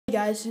Hey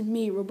guys, it's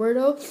me,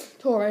 Roberto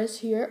Torres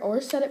here, or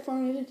Set It For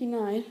Me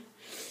 59.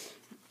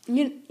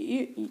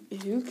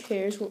 Who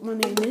cares what my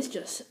name is?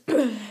 Just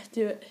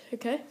do it,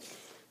 okay?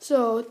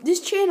 So this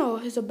channel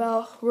is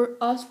about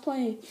us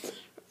playing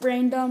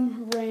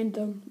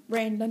the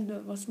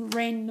most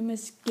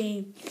randomest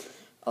game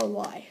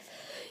alive.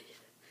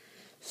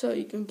 So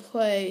you can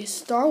play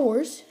Star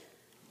Wars.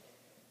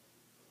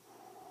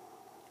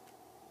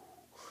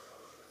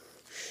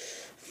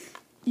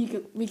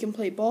 We can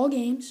play ball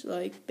games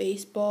like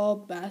baseball,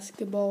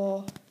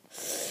 basketball,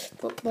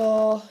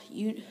 football,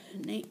 you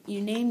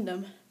name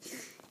them.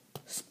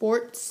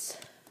 Sports,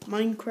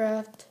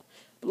 Minecraft,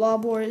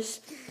 Blob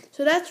Wars.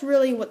 So that's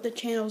really what the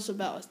channel's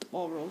about. As the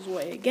ball rolls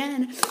away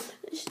again,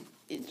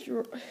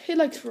 it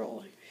likes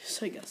rolling,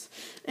 so I guess.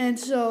 And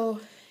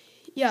so,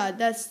 yeah,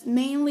 that's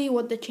mainly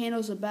what the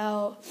channel's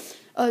about.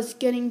 Us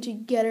getting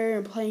together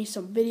and playing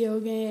some video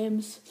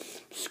games.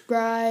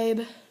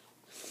 Subscribe.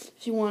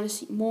 If you want to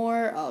see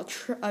more, I'll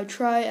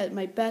try at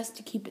my best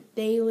to keep it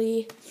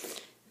daily.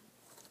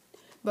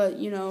 But,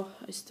 I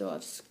still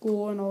have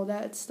school and all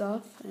that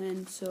stuff.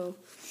 And so,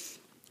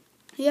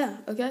 yeah,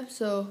 okay.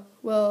 So,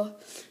 well,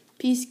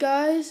 peace,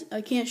 guys.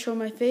 I can't show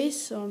my face,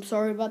 so I'm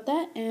sorry about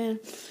that. And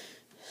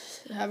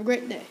have a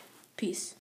great day. Peace.